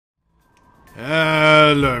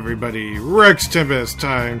Hello everybody, RexTempus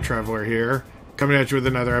Time Traveler here, coming at you with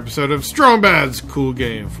another episode of Strong Bad's Cool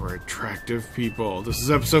Game for Attractive People. This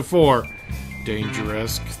is episode 4,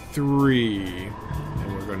 Dangeresque 3,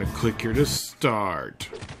 and we're going to click here to start.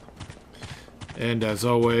 And as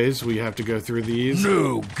always, we have to go through these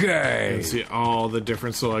New game and see all the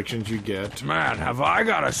different selections you get. Man, have I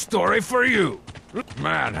got a story for you.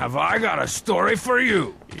 Man, have I got a story for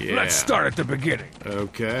you. Yeah. Let's start at the beginning.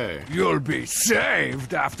 Okay. You'll be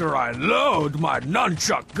saved after I load my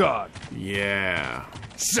nunchuck gun. Yeah.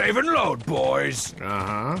 Save and load, boys.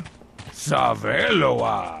 Uh-huh.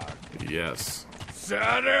 Saveloa. Yes.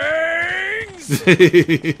 Settings!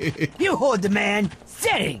 You hold the man.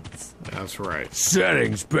 Settings. That's right.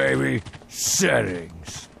 Settings, baby.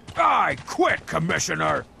 Settings. I quit,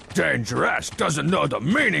 Commissioner. Dangeresque doesn't know the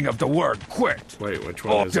meaning of the word quit. Wait, which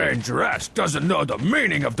one is it? Dangeresque doesn't know the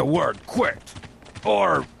meaning of the word quit.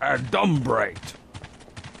 Or adumbrate.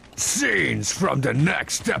 Scenes from the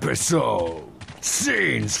next episode.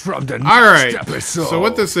 Scenes from the next episode. So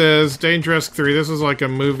what this is, Dangeresque 3, this is like a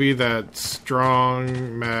movie that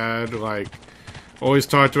Strong, Mad, like, always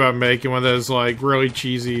talked about making one of those, like, really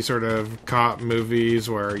cheesy sort of cop movies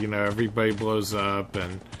where, you know, everybody blows up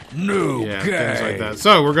and... New yeah, game. things like that.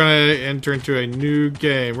 So, we're gonna enter into a new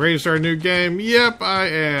game. Ready to start a new game? Yep, I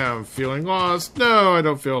am. Feeling lost? No, I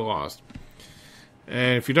don't feel lost.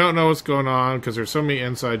 And if you don't know what's going on, because there's so many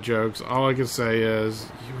inside jokes, all I can say is,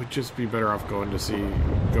 you would just be better off going to the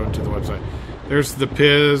website. There's the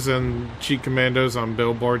Piz and Cheat Commandos on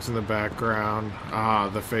billboards in the background. Ah,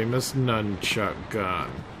 the famous nunchuck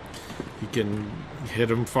gun. You can hit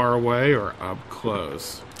them far away or up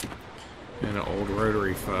close. And an old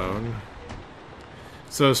rotary phone.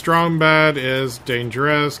 So Strong Bad is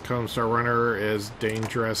Dangeresque. Homestar Runner is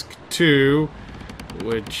Dangeresque 2,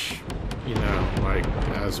 which, you know, like,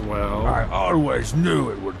 as well. I always knew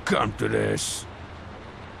it would come to this.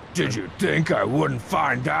 Did you think I wouldn't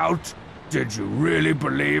find out? Did you really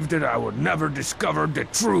believe that I would never discover the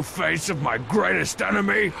true face of my greatest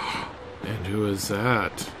enemy? And who is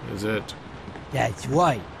that? Is it... That's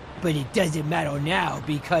right. But it doesn't matter now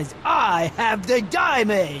because I have the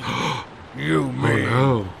diamond. You mean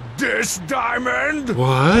oh, no. This diamond?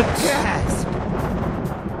 What? Yes.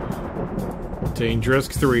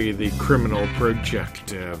 Dangeresque 3, the Criminal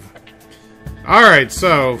Projective. Alright,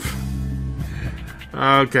 so...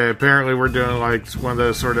 Okay, apparently we're doing like one of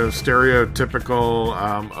those sort of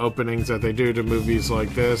stereotypical openings that they do to movies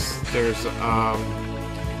like this. There's,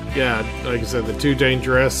 yeah, like I said, the two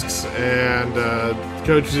Dangeresques, and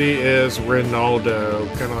Coach Z is Ronaldo,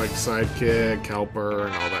 kind of like sidekick, helper,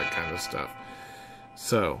 and all that kind of stuff.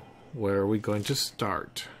 So, where are we going to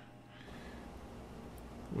start?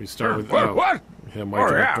 We start with what? Him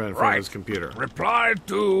waking up in front of his computer. Reply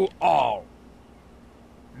to all.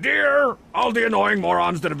 Dear all the annoying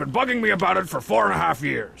morons that have been bugging me about it for 4.5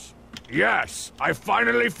 years. Yes, I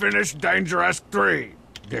finally finished Dangeresque 3,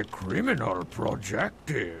 the Criminal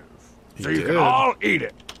Projective. So you can all eat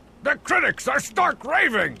it. The critics are stark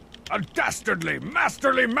raving. A dastardly,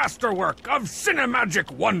 masterly masterwork of cinemagic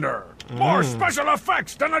wonder. More special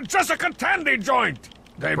effects than a Jessica Tandy joint.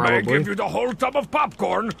 They may give you the whole tub of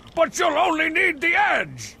popcorn, but you'll only need the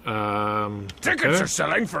edge. Tickets are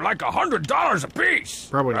selling for like $100 a piece.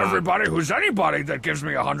 Probably not. Everybody who's anybody that gives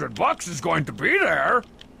me $100 is going to be there.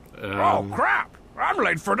 Oh crap! I'm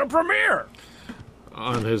late for the premiere.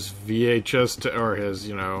 On his VHS or his,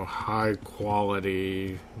 you know, high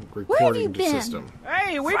quality recording system.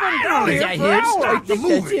 Hey, we've been doing that here. Start the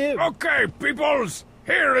movie. Him. Okay, peoples,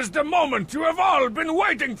 here is the moment you have all been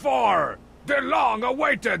waiting for. The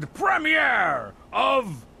long-awaited premiere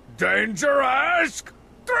of Dangeresque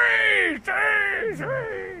 3.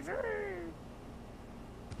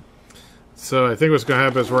 So I think what's going to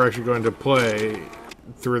happen is we're actually going to play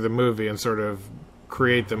through the movie and sort of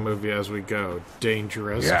create the movie as we go.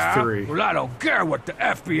 Dangeresque 3. Well, I don't care what the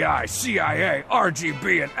FBI, CIA,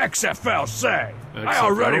 RGB, and XFL say. XFL? I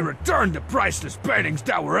already returned the priceless paintings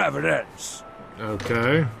that were evidence.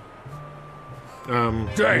 Okay.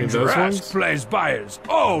 Dangeresque plays by his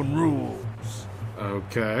own rules.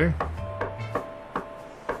 Okay.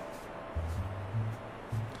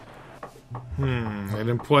 And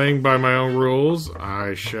in playing by my own rules,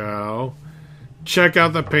 I shall check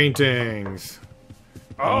out the paintings.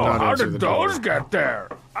 Oh, how did those get there?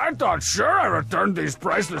 I thought sure I returned these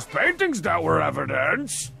priceless paintings that were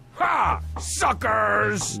evidence. Ha!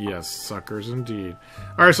 Suckers! Yes, suckers indeed.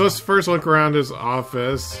 Alright, so let's first look around his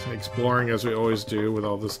office, exploring as we always do with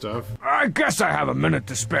all this stuff. I guess I have a minute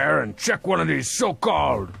to spare and check one of these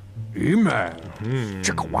so-called emails.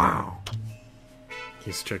 Check wow.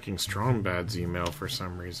 He's checking Strongbad's email for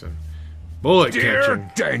some reason. Bullet Dear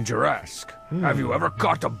catching. Dangeresque, have you ever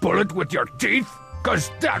caught a bullet with your teeth?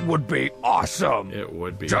 'Cause that would be awesome. It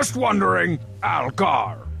would be. Just wondering,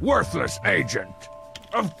 Algar, worthless agent.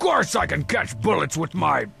 Of course I can catch bullets with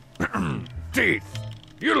my teeth.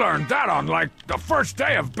 You learned that on, like, the first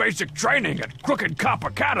day of basic training at Crooked Cop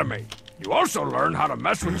Academy. You also learn how to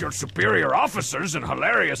mess with your superior officers in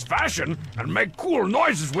hilarious fashion and make cool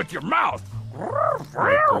noises with your mouth.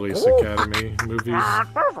 Like Police Academy movies.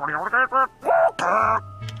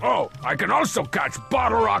 Oh, I can also catch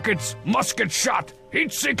bottle rockets, musket shot,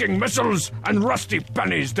 heat-seeking missiles, and rusty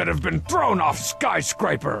pennies that have been thrown off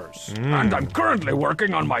skyscrapers. And I'm currently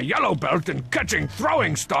working on my yellow belt in catching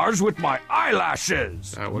throwing stars with my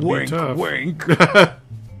eyelashes. That would wink, be tough. Wink.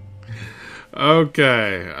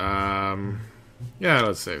 Okay. Yeah,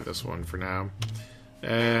 let's save this one for now.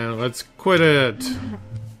 And let's quit it.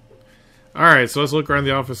 Alright, so let's look around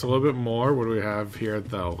the office a little bit more. What do we have here at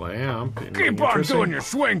the lamp? Anything Keep on interesting? doing your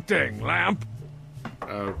swing thing, Lamp.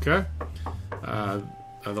 Okay. The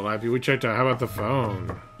lamp we checked out. How about the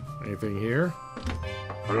phone? Anything here?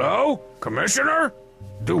 Hello? Commissioner?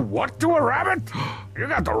 Do what to a rabbit? You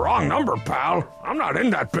got the wrong number, pal. I'm not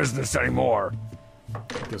in that business anymore.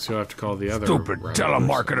 Guess you'll have to call the other. Stupid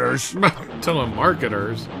telemarketers.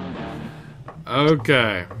 Telemarketers.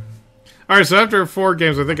 Okay. Alright, so after 4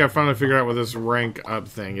 games, I think I finally figured out what this rank up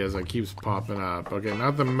thing is that keeps popping up. Okay,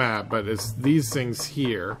 not the map, but it's these things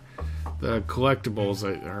here. The collectibles,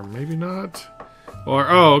 or maybe not. Or,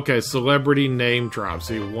 oh, okay, celebrity name drop.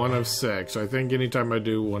 See, 1 of 6. So I think anytime I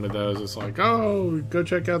do one of those, it's like, oh, go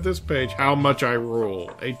check out this page. How much I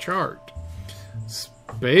rule. A chart.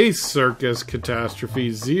 Space Circus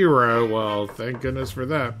Catastrophe 0. Well, thank goodness for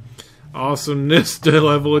that. Awesomeness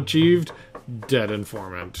level achieved. Dead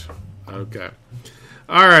informant. Okay.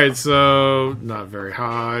 Alright, so not very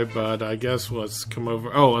high, but I guess let's come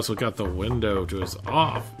over. Oh, let's look out the window to his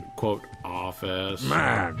quote, office.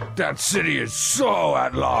 Man, that city is so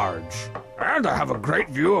at large. And I have a great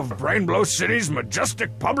view of Brainblow City's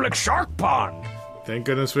majestic public shark pond. Thank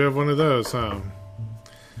goodness we have one of those, huh?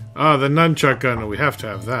 Ah, the nunchuck gun. We have to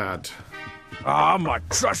have that. Ah, my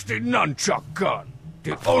trusty nunchuck gun.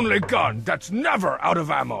 The only gun that's never out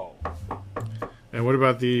of ammo. And what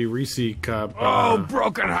about the Reese cup? Oh,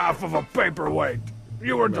 broken half of a paperweight.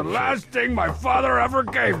 You were the last thing my father ever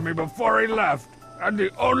gave me before he left, and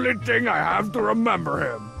the only thing I have to remember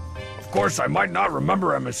him. Of course, I might not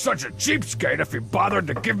remember him as such a cheapskate if he bothered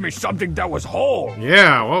to give me something that was whole.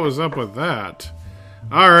 Yeah, what was up with that?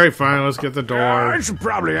 Alright, fine, let's get the door. I should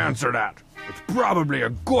probably answer that. It's probably a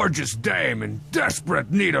gorgeous dame in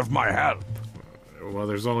desperate need of my help. Well,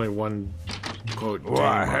 there's only one, quote,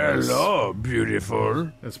 Why, dame on this. hello,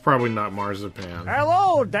 beautiful. It's probably not marzipan.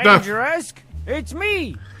 Hello, Dangeresque. It's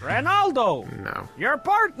me, Ronaldo. No. Your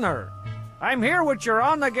partner. I'm here with your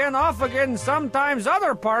on-again, off-again, sometimes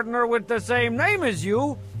other partner with the same name as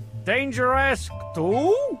you. Dangeresque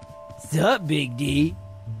too? Sup, Big D?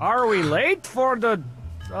 Are we late for the,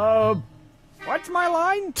 what's my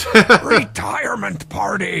line? Retirement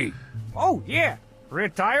party. Oh, yeah.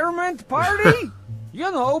 Retirement party? You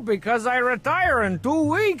know, because I retire in 2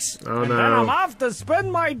 weeks. Oh, and no. then I'm off to spend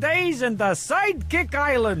my days in the Sidekick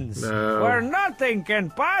Islands. No. Where nothing can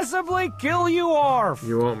possibly kill you off.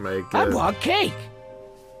 You won't make it. I want cake.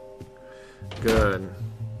 Good.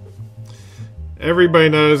 Everybody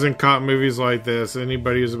knows in cop movies like this,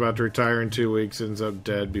 anybody who's about to retire in 2 weeks ends up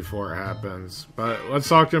dead before it happens. But let's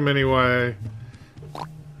talk to him anyway.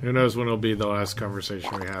 Who knows when it'll be the last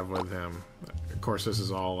conversation we have with him. Of course, this is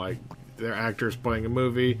all like they're actors playing a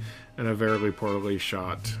movie in a very poorly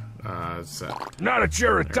shot set. Now that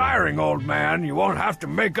you're retiring, old man, you won't have to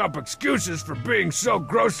make up excuses for being so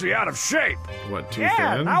grossly out of shape. What, too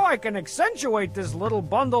Yeah, thin? now I can accentuate this little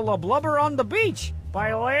bundle of blubber on the beach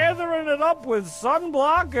by lathering it up with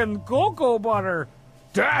sunblock and cocoa butter.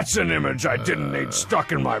 That's an image I didn't need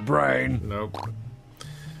stuck in my brain. Nope.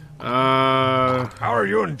 How are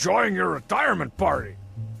you enjoying your retirement party?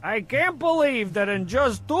 I can't believe that in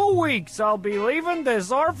just 2 weeks I'll be leaving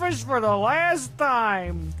this orifice for the last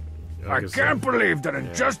time. I can't believe that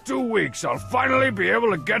in just 2 weeks I'll finally be able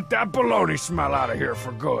to get that baloney smell out of here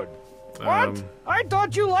for good. What? I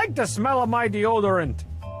thought you liked the smell of my deodorant.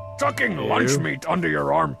 Tucking lunch meat under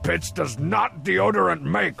your armpits does not deodorant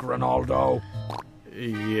make, Ronaldo.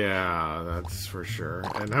 Yeah, that's for sure.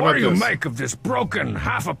 And how What about do you this? make of this broken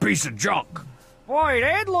half a piece of junk? Boy,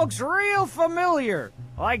 that looks real familiar.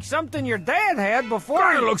 Like something your dad had before.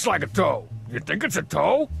 Kinda looks like a toe. You think it's a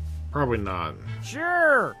toe? Probably not.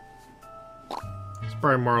 Sure. It's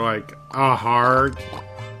probably more like a heart.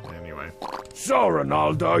 Anyway. So,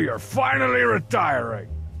 Ronaldo, you're finally retiring.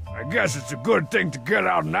 I guess it's a good thing to get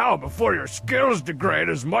out now before your skills degrade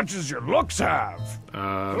as much as your looks have.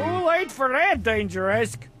 Too late for that,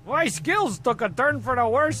 Dangeresque. My skills took a turn for the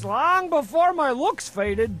worse long before my looks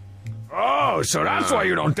faded. Oh, so that's why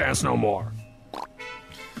you don't dance no more.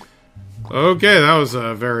 Okay, that was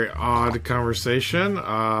a very odd conversation. What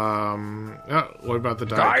about the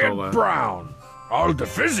Diet Cola? Diet Brown. All the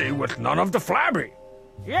fizzy with none of the flabby.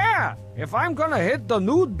 Yeah, if I'm gonna hit the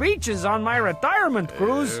nude beaches on my retirement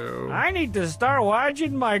cruise, I need to start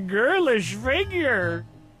watching my girlish figure.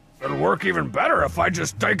 It'll work even better if I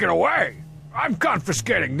just take it away. I'm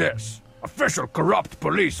confiscating this. Official corrupt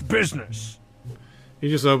police business. He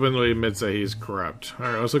just openly admits that he's corrupt.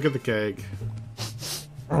 Alright, let's look at the cake.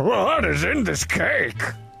 What is in this cake?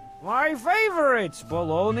 My favorites,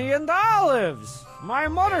 bologna and olives. My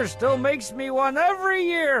mother still makes me one every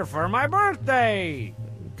year for my birthday.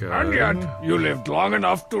 Good. And yet, you lived long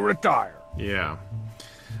enough to retire. Yeah.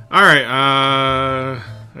 Alright,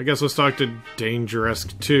 I guess let's talk to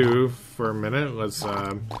Dangeresque 2 for a minute. Let's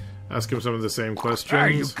ask him some of the same questions.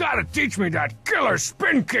 Hey, you gotta teach me that killer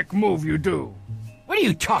spin kick move you do. What are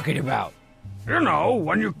you talking about? You know,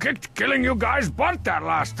 when you kicked killing you guys' butt that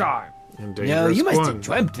last time. No, you must have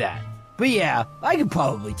dreamt that. But yeah, I can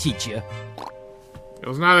probably teach you. It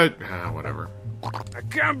was not a... whatever. I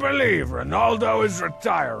can't believe Ronaldo is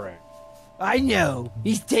retiring. I know.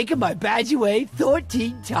 He's taken my badge away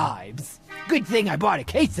 13 times. Good thing I bought a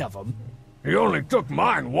case of them. He only took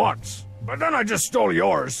mine once. But then I just stole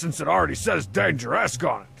yours since it already says Dangeresque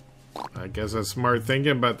on it. I guess that's smart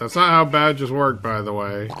thinking, but that's not how badges work, by the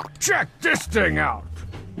way. Check this thing out.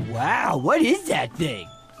 Wow, what is that thing?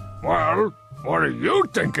 Well, what do you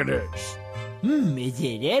think it is? Is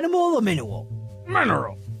it animal or mineral?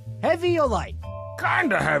 Mineral. Heavy or light?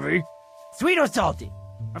 Kinda heavy. Sweet or salty?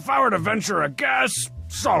 If I were to venture a guess,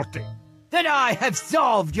 salty. Then I have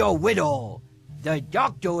solved your riddle. The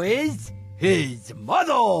doctor is his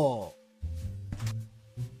mother.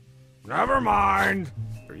 Never mind.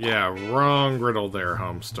 Yeah, wrong riddle there,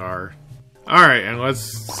 Homestar. Alright, and let's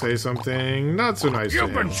say something not so nice to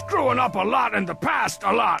You've been him. screwing up a lot in the past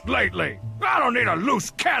a lot lately. I don't need a loose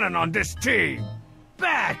cannon on this team.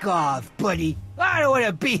 Back off, buddy. I don't want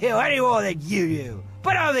to be here any more than you do.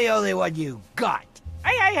 But I'm the only one you got.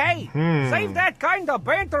 Hey! Save that kind of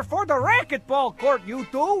banter for the racquetball court, you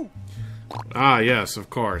two. Ah, yes, of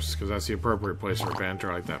course, because that's the appropriate place for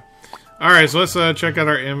banter like that. Alright, so let's check out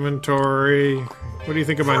our inventory. What do you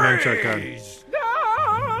think of my nunchuck gun? Freeze!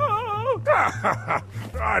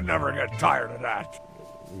 I never get tired of that.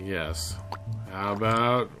 Yes. How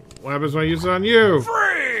about... what happens when I use it on you?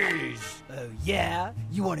 Freeze! Oh, yeah?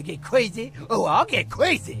 You want to get crazy? Oh, I'll get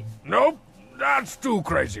crazy. Nope, that's too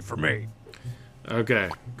crazy for me. Okay,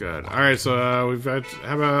 good. Alright, so we've got...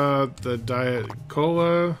 how about the Diet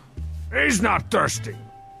Cola? He's not thirsty.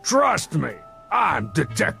 Trust me, I'm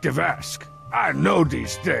Detective-esque. I know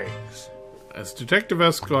these things. Is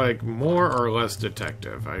Detective-esque like more or less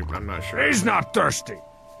detective? I'm not sure. He's not thirsty.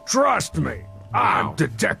 Trust me, I'm Wow.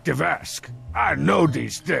 Detective-esque. I know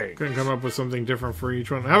these things. Couldn't come up with something different for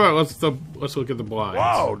each one. How about let's look at the blinds.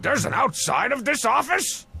 Whoa, there's an outside of this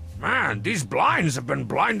office? Man, these blinds have been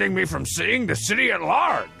blinding me from seeing the city at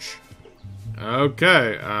large.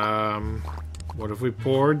 Okay, what if we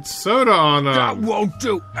poured soda on them? That won't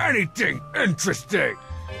do anything interesting.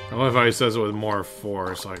 I love how he says it with more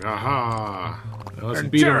force, like, aha. Now let's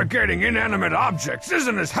beat him. Interrogating inanimate objects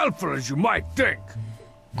isn't as helpful as you might think.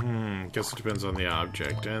 Guess it depends on the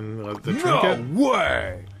object and the No trinket.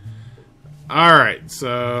 way! Alright,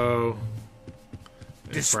 so...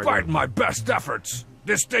 Despite my best efforts,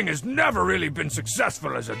 this thing has never really been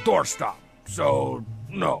successful as a doorstop. So,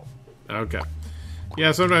 no. Okay.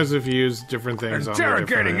 Yeah, sometimes if you use different things on the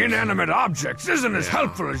Interrogating different... inanimate objects isn't as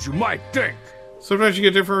helpful as you might think. Sometimes you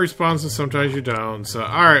get different responses, sometimes you don't. So,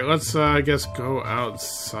 alright, let's, I guess, go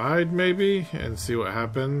outside, maybe, and see what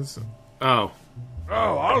happens. Oh.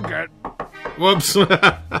 Oh, I'll get... Whoops.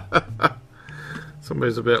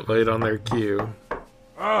 Somebody's a bit late on their cue.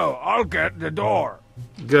 Oh, I'll get the door.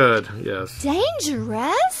 Good, yes.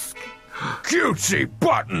 Dangeresque? Cutesy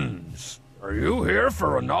buttons! Are you here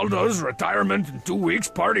for Ronaldo's retirement in 2 weeks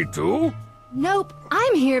party too? Nope,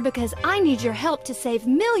 I'm here because I need your help to save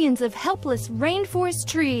millions of helpless rainforest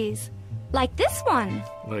trees. Like this one.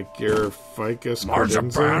 Like your ficus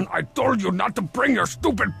Marzipan, credenza? I told you not to bring your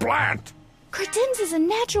stupid plant! Credenza is a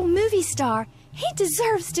natural movie star. He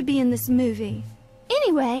deserves to be in this movie.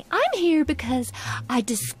 Anyway, I'm here because I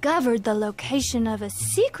discovered the location of a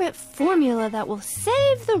secret formula that will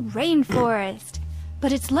save the rainforest.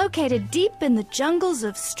 but it's located deep in the jungles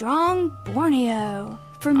of strong Borneo.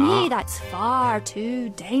 For me, that's far too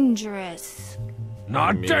dangerous.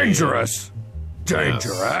 Not dangerous.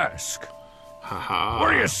 Dangeresque. Haha.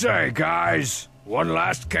 What do you say, guys? One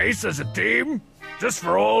last case as a team? Just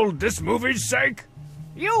for old this movie's sake?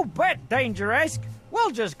 You bet, Dangeresque.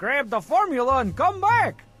 We'll just grab the formula and come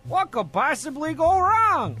back. What could possibly go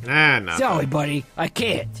wrong? Nah, nothing. Sorry, buddy, I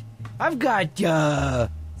can't. I've got,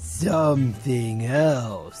 something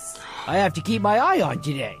else I have to keep my eye on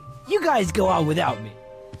today. You guys go on without me.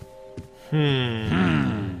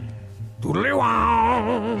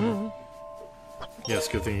 Doodly-wow. Yes,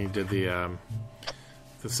 good thing you did the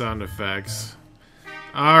sound effects.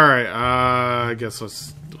 Alright, I guess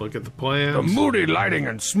let's look at the plans. The moody lighting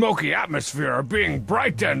and smoky atmosphere are being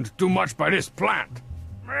brightened too much by this plant.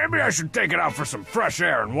 Maybe I should take it out for some fresh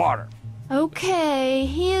air and water. Okay,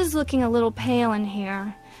 he is looking a little pale in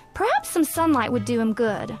here. Perhaps some sunlight would do him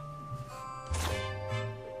good.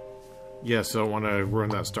 Yes, don't want to ruin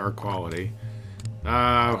that star quality.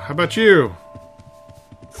 How about you?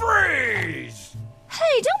 Freeze!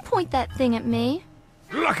 Hey, don't point that thing at me.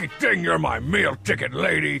 Lucky thing you're my meal ticket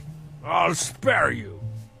lady. I'll spare you.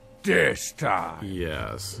 This time.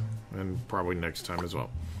 Yes, and probably next time as well.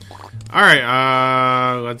 Alright,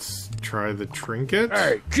 let's try the trinket.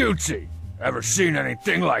 Hey, cutesy. Ever seen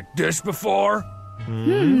anything like this before?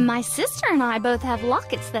 My sister and I both have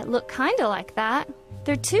lockets that look kinda like that.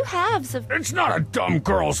 They're two halves of... It's not a dumb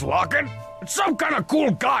girl's locket. It's some kind of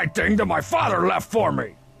cool guy thing that my father left for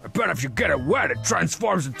me. I bet if you get it wet, it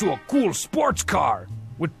transforms into a cool sports car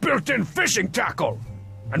with built-in fishing tackle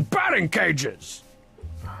and batting cages.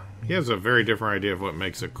 He has a very different idea of what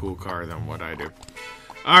makes a cool car than what I do.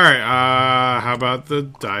 Alright, how about the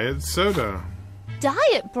diet soda?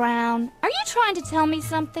 Diet Brown? Are you trying to tell me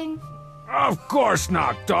something? Of course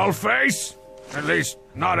not, dollface. At least,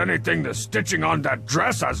 not anything the stitching on that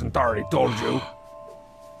dress hasn't already told you.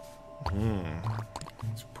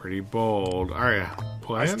 It's pretty bold. Alright,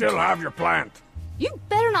 plant? I still have your plant. You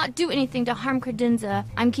better not do anything to harm Credenza.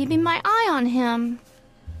 I'm keeping my eye on him.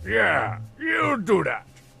 Yeah, you do that.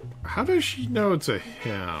 How does she know it's a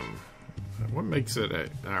him? What makes it a...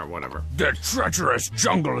 whatever. The treacherous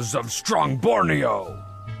jungles of strong Borneo.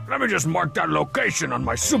 Let me just mark that location on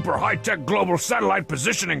my super high-tech global satellite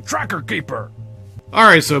positioning tracker keeper.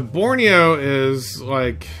 Alright, so Borneo is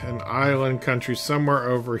like an island country somewhere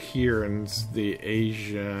over here in the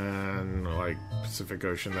Asian, like, Pacific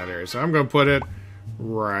Ocean, that area. So I'm going to put it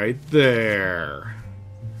right there.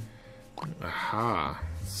 Aha.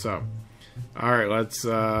 So, alright, let's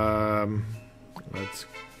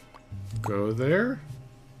go there.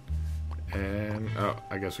 And, oh,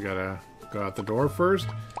 I guess we gotta go out the door first.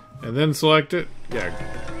 And then select it. Yeah.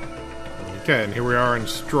 Okay, and here we are in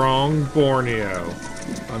strong Borneo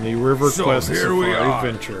on the River Quest here we Safari are,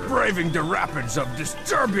 Venture. braving the rapids of this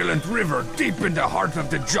turbulent river deep in the heart of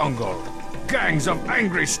the jungle. Gangs of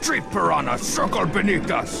angry street piranhas circle beneath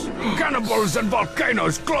us. Cannibals and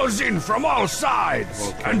volcanoes close in from all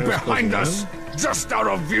sides. And behind us, just out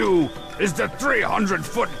of view, is the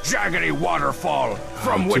 300-foot jaggedy waterfall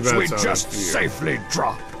from which bad we it's out of just view. safely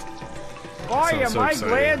dropped. Boy, Sounds am so I exciting.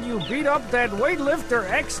 glad you beat up that weightlifter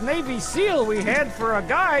ex-Navy SEAL we had for a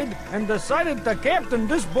guide and decided to captain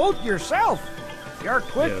this boat yourself. Your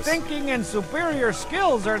quick Yes. thinking and superior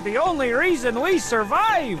skills are the only reason we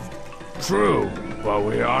survived. True, but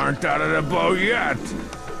we aren't out of the boat yet.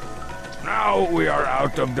 Now we are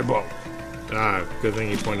out of the boat. Ah, good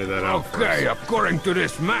thing you pointed that out. Okay, according to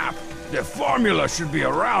this map, the formula should be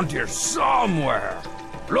around here somewhere.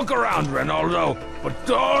 Look around, Ronaldo, but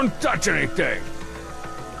don't touch anything.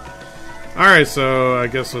 Alright, so I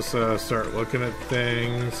guess let's start looking at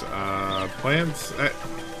things. Plants.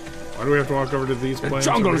 Why do we have to walk over to these The plants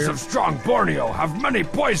over jungles here? of strong Borneo have many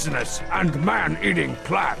poisonous and man-eating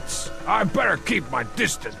plants. I better keep my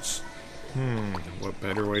distance. What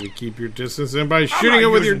better way to keep your distance than by I'm shooting not it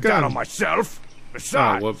with your using that gun? on myself.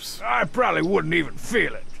 Besides, whoops. I probably wouldn't even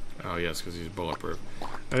feel it. Oh, yes, because he's bulletproof.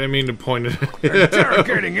 I didn't mean to point it.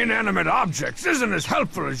 Interrogating inanimate objects isn't as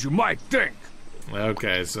helpful as you might think.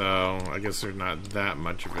 Okay, so I guess they're not that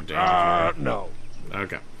much of a danger. No.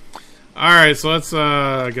 Okay. Alright, so let's,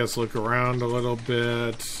 I guess, look around a little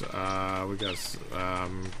bit. We got,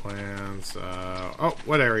 plants. Oh,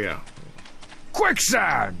 what area?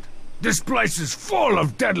 Quicksand! This place is full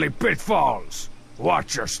of deadly pitfalls.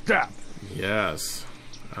 Watch your step. Yes.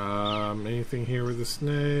 Anything here with the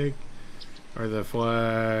snake? Or the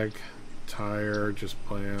flag? Tire, just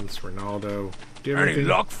plants, Ronaldo. Do you have Any anything?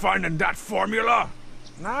 luck finding that formula?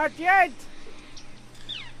 Not yet.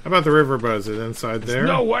 How about the riverboat? Is it inside there?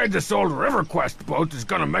 No way this old RiverQuest boat is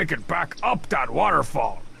gonna make it back up that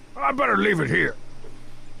waterfall. I better leave it here.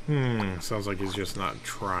 Sounds like he's just not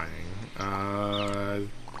trying.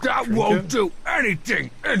 That won't do anything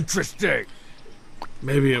interesting.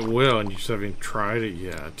 Maybe it will, and you just haven't tried it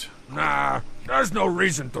yet. Nah, there's no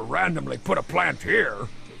reason to randomly put a plant here.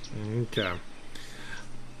 Okay.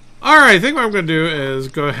 Alright, I think what I'm going to do is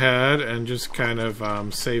go ahead and just kind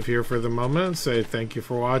of save here for the moment. Say thank you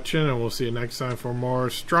for watching, and we'll see you next time for more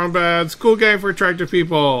Strong Bad's Cool Game for Attractive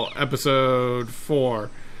People, Episode 4,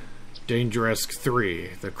 Dangeresque 3,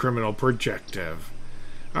 The Criminal Projective.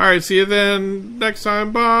 Alright, see you then next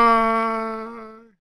time. Bye!